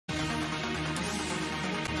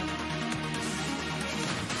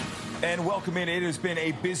And welcome in. It has been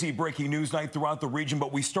a busy breaking news night throughout the region,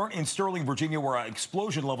 but we start in Sterling, Virginia, where an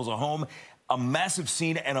explosion levels a home, a massive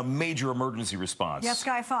scene, and a major emergency response. Yes,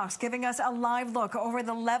 Sky Fox giving us a live look over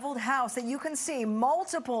the leveled house that you can see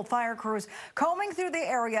multiple fire crews combing through the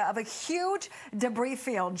area of a huge debris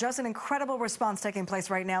field. Just an incredible response taking place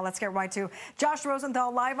right now. Let's get right to Josh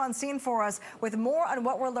Rosenthal live on scene for us with more on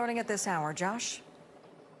what we're learning at this hour. Josh?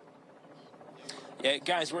 Yeah,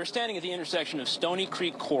 guys, we're standing at the intersection of Stony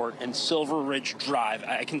Creek Court and Silver Ridge Drive.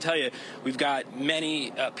 I can tell you, we've got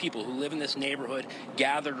many people who live in this neighborhood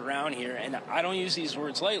gathered around here, and I don't use these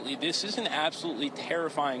words lightly. This is an absolutely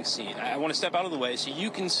terrifying scene. I want to step out of the way so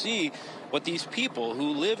you can see what these people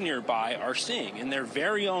who live nearby are seeing in their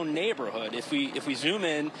very own neighborhood. If we zoom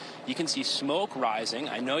in, you can see smoke rising.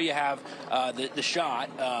 I know you have the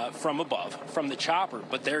shot from above, from the chopper,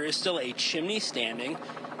 but there is still a chimney standing,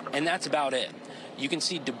 and that's about it. You can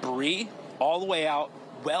see debris all the way out,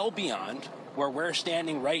 well beyond where we're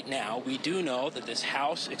standing right now. We do know that this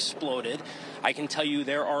house exploded. I can tell you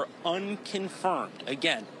there are unconfirmed,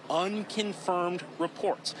 again, unconfirmed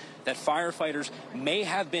reports that firefighters may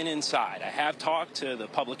have been inside. I have talked to the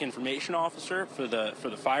public information officer for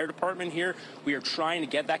the fire department here. We are trying to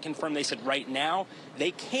get that confirmed. They said right now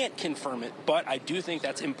they can't confirm it, but I do think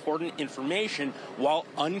that's important information while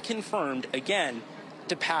unconfirmed, again,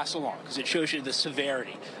 to pass along, because it shows you the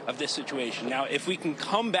severity of this situation. Now, if we can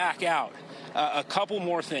come back out, a couple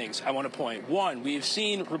more things I want to point. One, we've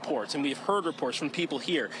seen reports and we've heard reports from people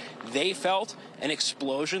here. They felt an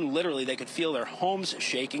explosion. Literally, they could feel their homes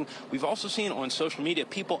shaking. We've also seen on social media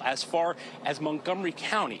people as far as Montgomery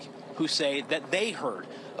County who say that they heard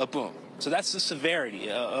a boom. So that's the severity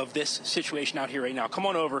of this situation out here right now. Come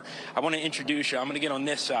on over. I want to introduce you. I'm going to get on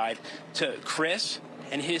this side to Chris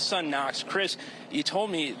and his son Knox. Chris, you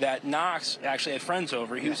told me that Knox actually had friends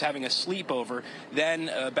over. He was having a sleepover. Then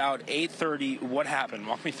about 8:30, what happened?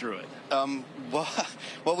 Walk me through it.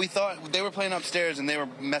 Well, we thought they were playing upstairs and they were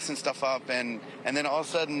messing stuff up, and then all of a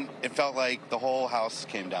sudden it felt like the whole house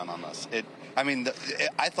came down on us.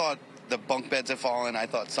 I thought the bunk beds had fallen. I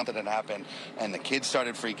thought something had happened, and the kids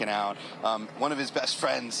started freaking out. One of his best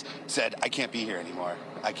friends said, "I can't be here anymore.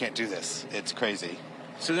 I can't do this. It's crazy."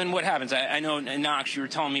 So then what happens? I know, Knox, you were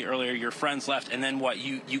telling me earlier your friends left, and then what?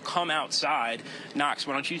 You come outside. Knox,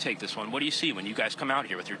 why don't you take this one? What do you see when you guys come out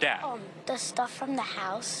here with your dad? The stuff from the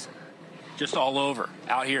house. Just all over,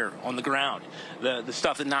 out here on the ground. The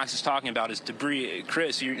stuff that Knox is talking about is debris.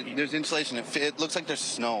 Chris, there's insulation. It looks like there's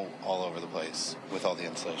snow all over the place with all the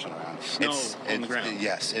insulation around. Snow on the ground.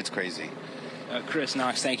 Yes, it's crazy. Chris,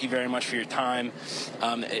 Knox, thank you very much for your time.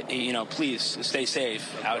 Please stay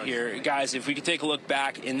safe out here. Guys, if we could take a look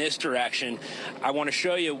back in this direction, I want to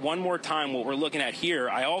show you one more time what we're looking at here.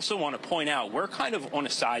 I also want to point out we're kind of on a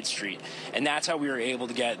side street, and that's how we were able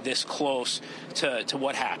to get this close to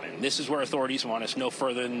what happened. This is where authorities want us no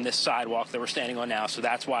further than this sidewalk that we're standing on now, so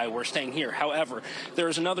that's why we're staying here. However, there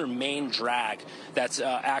is another main drag that's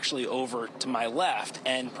actually over to my left,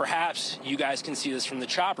 and perhaps you guys can see this from the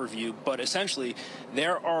chopper view, but essentially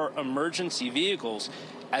there are emergency vehicles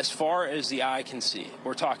as far as the eye can see.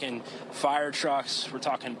 We're talking fire trucks, we're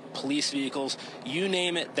talking police vehicles, you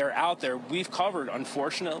name it, they're out there. We've covered,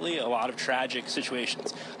 unfortunately, a lot of tragic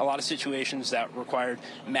situations, a lot of situations that required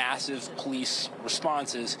massive police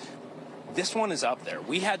responses. This one is up there.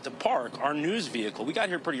 We had to park our news vehicle. We got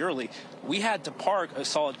here pretty early. We had to park a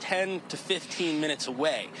solid 10 to 15 minutes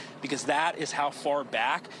away because that is how far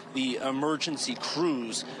back the emergency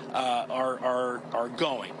crews are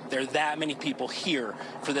going. There are that many people here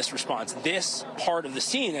for this response. This part of the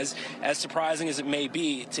scene, as surprising as it may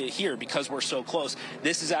be to hear because we're so close,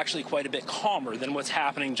 this is actually quite a bit calmer than what's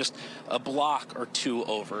happening just a block or two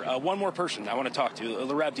over. One more person I want to talk to.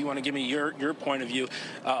 Lareb, do you want to give me your point of view?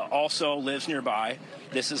 Also lives nearby.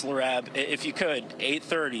 This is Lareb. If you could,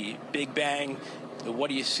 8:30, Big Bang.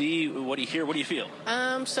 What do you see? What do you hear? What do you feel?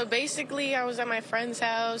 So basically, I was at my friend's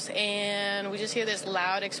house, and we just hear this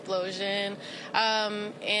loud explosion,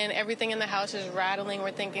 and everything in the house is rattling.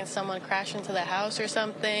 We're thinking someone crashed into the house or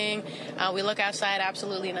something. We look outside,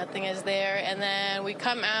 absolutely nothing is there, and then we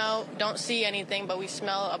come out, don't see anything, but we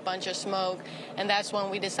smell a bunch of smoke, and that's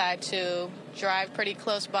when we decide to drive pretty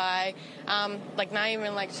close by, not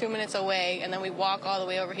even 2 minutes away, and then we walk all the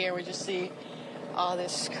way over here, and we just see all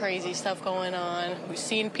this crazy stuff going on. We've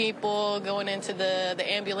seen people going into the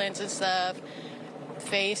ambulance and stuff,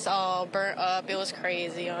 face all burnt up. It was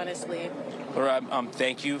crazy, honestly. Laura,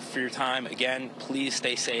 thank you for your time. Again, please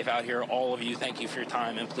stay safe out here. All of you, thank you for your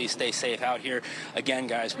time, and please stay safe out here. Again,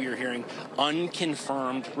 guys, we are hearing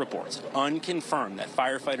unconfirmed reports, unconfirmed, that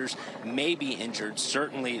firefighters may be injured.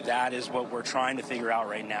 Certainly, that is what we're trying to figure out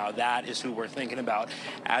right now. That is who we're thinking about,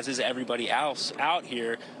 as is everybody else out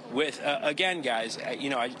here. With, again, guys,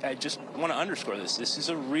 I just want to underscore this. This is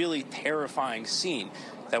a really terrifying scene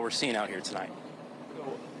that we're seeing out here tonight.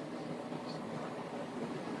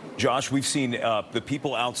 Josh, we've seen the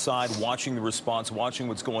people outside watching the response, watching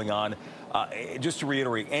what's going on. Just to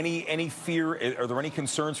reiterate, any fear, are there any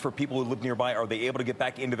concerns for people who live nearby? Are they able to get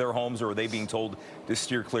back into their homes, or are they being told to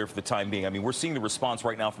steer clear for the time being? I mean, we're seeing the response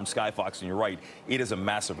right now from Sky Fox, and you're right, it is a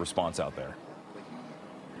massive response out there.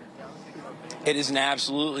 It is an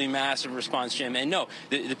absolutely massive response, Jim. And no,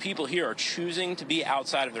 the people here are choosing to be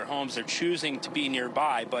outside of their homes. They're choosing to be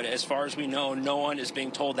nearby. But as far as we know, no one is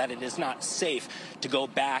being told that it is not safe to go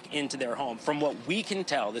back into their home. From what we can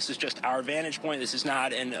tell, this is just our vantage point. This is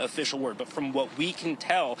not an official word. But from what we can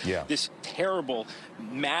tell, this terrible,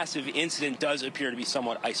 massive incident does appear to be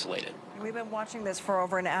somewhat isolated. We've been watching this for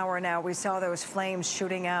over an hour now. We saw those flames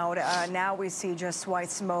shooting out. Now we see just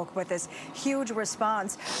white smoke with this huge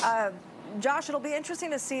response. Josh, it'll be interesting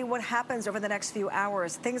to see what happens over the next few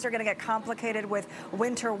hours. Things are going to get complicated with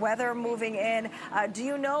winter weather moving in. Do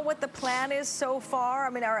you know what the plan is so far? I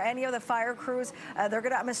mean, are any of the fire crews,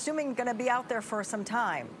 I'm assuming, going to be out there for some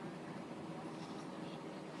time?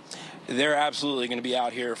 They're absolutely going to be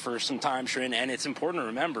out here for some time, Shren, and it's important to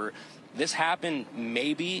remember this happened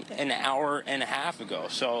maybe an hour and a half ago.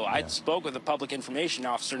 So I spoke with a public information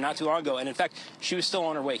officer not too long ago, and in fact, she was still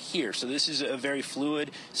on her way here. So this is a very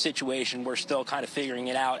fluid situation. We're still kind of figuring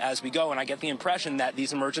it out as we go, and I get the impression that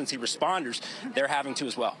these emergency responders, they're having to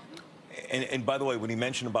as well. And by the way, when he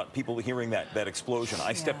mentioned about people hearing that explosion,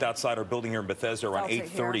 I stepped outside our building here in Bethesda around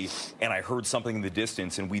 8:30, and I heard something in the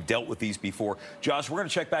distance, and we've dealt with these before. Josh, we're going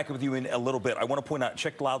to check back with you in a little bit. I want to point out,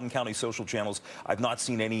 check Loudoun County social channels. I've not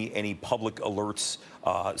seen any public alerts,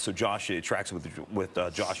 so Josh, it tracks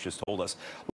with Josh just told us.